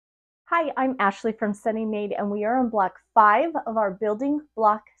Hi, I'm Ashley from Sunny Made, and we are on block 5 of our building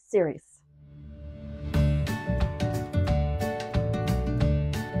block series.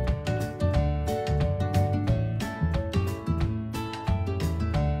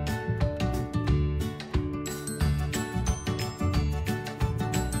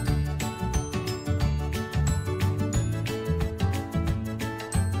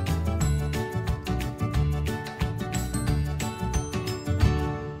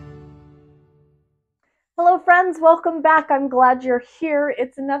 Hello friends, welcome back. I'm glad you're here.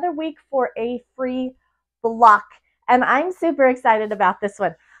 It's another week for a free block, and I'm super excited about this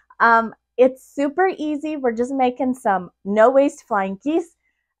one. It's super easy. We're just making some no-waste flying geese,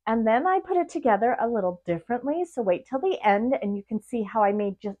 and then I put it together a little differently. So wait till the end and you can see how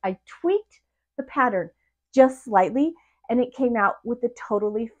I tweaked the pattern just slightly, and it came out with a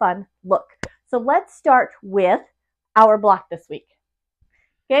totally fun look. So let's start with our block this week.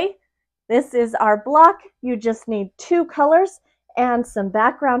 Okay? This is our block. You just need 2 colors and some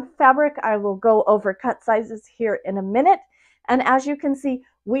background fabric. I will go over cut sizes here in a minute. And as you can see,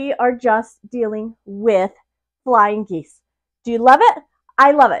 we are just dealing with flying geese. Do you love it?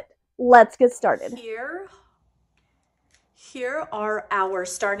 I love it. Let's get started. Here are our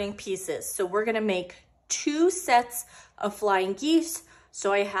starting pieces. So we're going to make 2 sets of flying geese.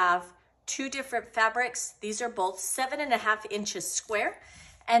 So I have 2 different fabrics. These are both 7.5 inches square.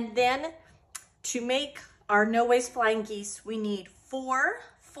 And then to make our no-waste flying geese, we need 4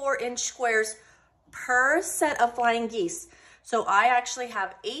 4-inch squares per set of flying geese. So I actually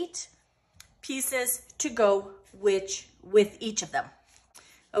have 8 pieces to go with each of them.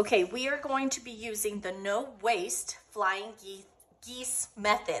 Okay, we are going to be using the no-waste flying geese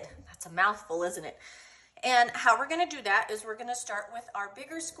method. That's a mouthful, isn't it? And how we're going to do that is we're going to start with our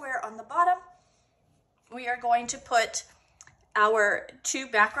bigger square on the bottom. We are going to put our 2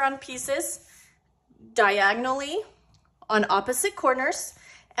 background pieces diagonally on opposite corners,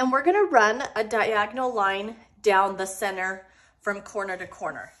 and we're going to run a diagonal line down the center from corner to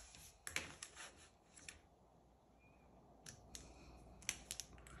corner.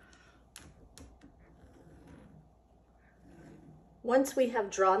 Once we have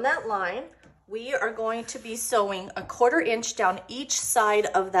drawn that line, we are going to be sewing a 1/4 inch down each side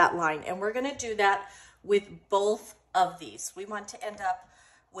of that line, and we're going to do that with both of these. We want to end up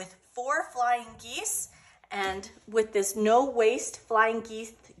with 4 flying geese, and with this no-waste flying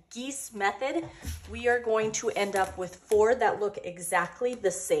geese method, we are going to end up with 4 that look exactly the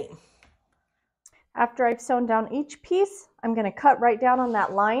same. After I've sewn down each piece, I'm going to cut right down on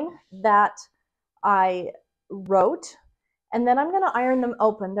that line that I wrote, and then I'm going to iron them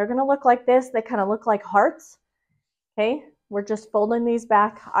open. They're going to look like this. They kind of look like hearts. Okay, we're just folding these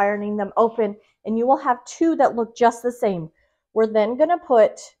back, ironing them open, and you will have 2 that look just the same. We're then going to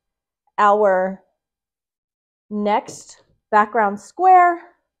put our next background square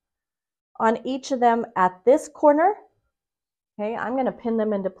on each of them at this corner. Okay, I'm going to pin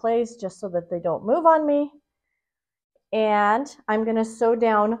them into place just so that they don't move on me. And I'm going to sew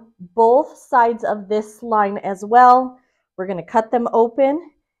down both sides of this line as well. We're going to cut them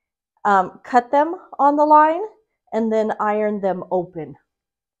open, cut them on the line, and then iron them open.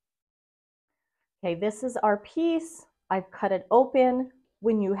 Okay, this is our piece. I've cut it open.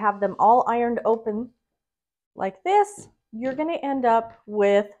 When you have them all ironed open like this, you're going to end up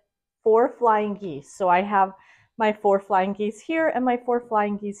with 4 flying geese. So I have my 4 flying geese here and my 4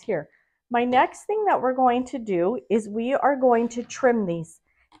 flying geese here. My next thing that we're going to do is we are going to trim these.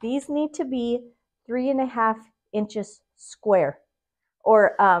 These need to be 3.5 inches square,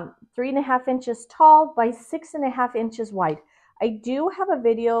 or 3.5 inches tall by 6.5 inches wide. I do have a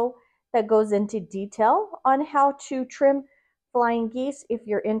video that goes into detail on how to trim flying geese. If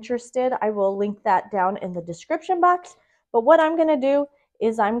you're interested, I will link that down in the description box. But what I'm going to do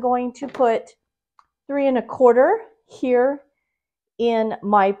is I'm going to put 3 1/4 here in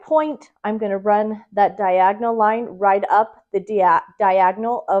my point. I'm going to run that diagonal line right up the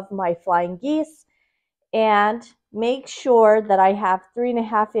diagonal of my flying geese, and make sure that I have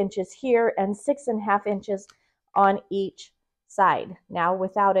 3.5 inches here and 6.5 inches on each side. Now,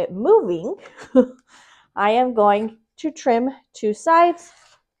 without it moving, I am going to trim 2 sides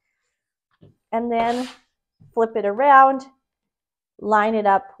and then flip it around, line it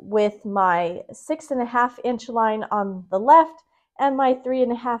up with my 6.5 inch line on the left and my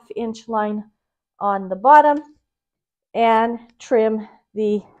 3.5 inch line on the bottom, and trim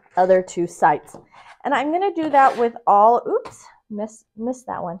the other 2 sides. And I'm going to do that with all, oops, missed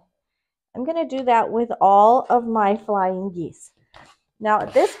that one. I'm going to do that with all of my flying geese. Now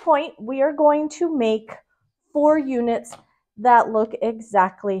at this point, we are going to make 4 units that look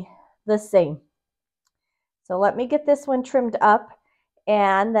exactly the same. So let me get this one trimmed up,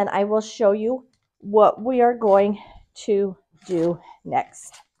 and then I will show you what we are going to do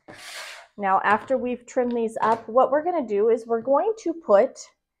next. Now, after we've trimmed these up, what we're going to do is we're going to put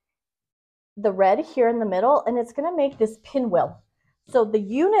the red here in the middle, and it's going to make this pinwheel. So the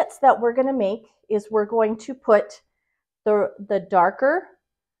units that we're going to make is we're going to put the darker,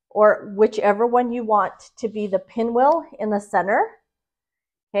 or whichever one you want to be the pinwheel, in the center.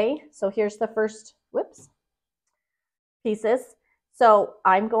 Okay, so here's the first, pieces. So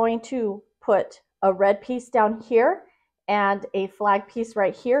I'm going to put a red piece down here and a flag piece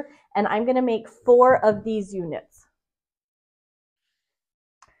right here, and I'm going to make 4 of these units.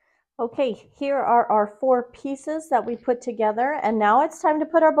 Okay, here are our 4 pieces that we put together, and now it's time to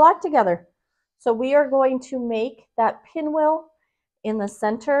put our block together. So we are going to make that pinwheel in the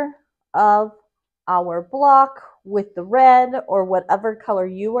center of our block with the red or whatever color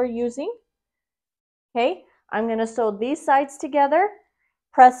you are using. Okay, I'm going to sew these sides together,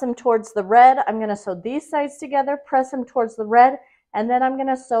 press them towards the red. I'm going to sew these sides together, press them towards the red, and then I'm going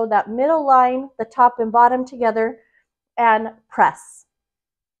to sew that middle line, the top and bottom together, and press.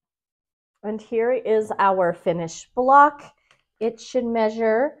 And here is our finished block. It should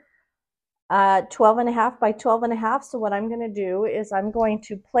measure 12.5 by 12.5. So what I'm going to do is I'm going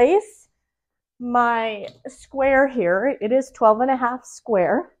to place my square here. It is 12.5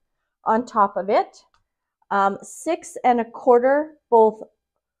 square on top of it. 6 1/4 both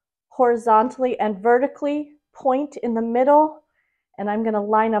horizontally and vertically, point in the middle, and I'm going to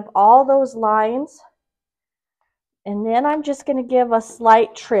line up all those lines, and then I'm just going to give a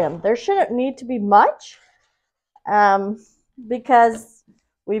slight trim. There shouldn't need to be much because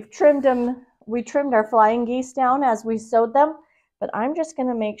we trimmed our flying geese down as we sewed them, but I'm just going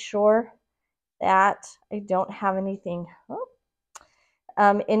to make sure that I don't have anything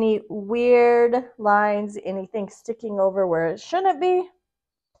any weird lines, anything sticking over where it shouldn't be,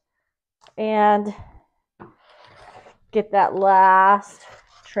 and get that last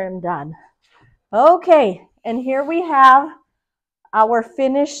trim done. Okay, and here we have our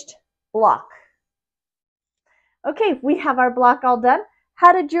finished block. Okay, we have our block all done.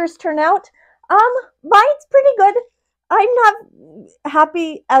 How did yours turn out? Mine's pretty good. I'm not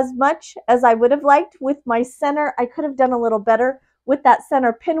happy as much as I would have liked with my center. I could have done a little better with that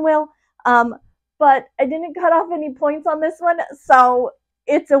center pinwheel, but I didn't cut off any points on this one, so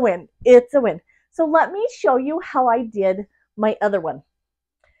it's a win. It's a win. So let me show you how I did my other one.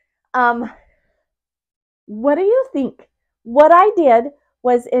 What do you think? What I did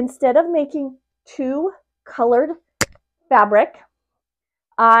was, instead of making 2 colored fabric,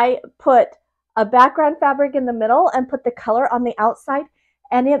 I put a background fabric in the middle and put the color on the outside,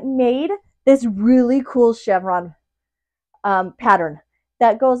 and it made this really cool chevron pattern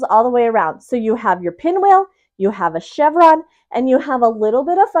that goes all the way around. So you have your pinwheel, you have a chevron, and you have a little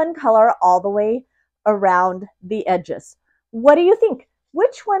bit of fun color all the way around the edges. What do you think?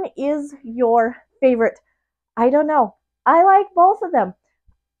 Which one is your favorite? I don't know. I like both of them.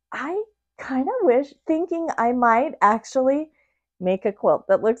 I kind of thinking I might actually make a quilt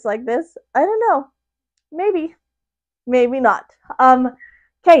that looks like this. I don't know. Maybe, maybe not.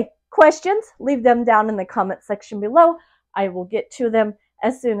 Okay, questions? Leave them down in the comment section below. I will get to them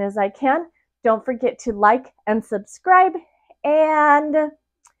as soon as I can. Don't forget to like and subscribe. And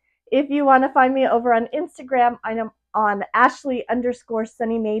if you want to find me over on Instagram, I am on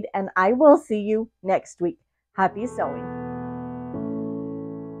Ashley_SunnyMade, and I will see you next week. Happy sewing.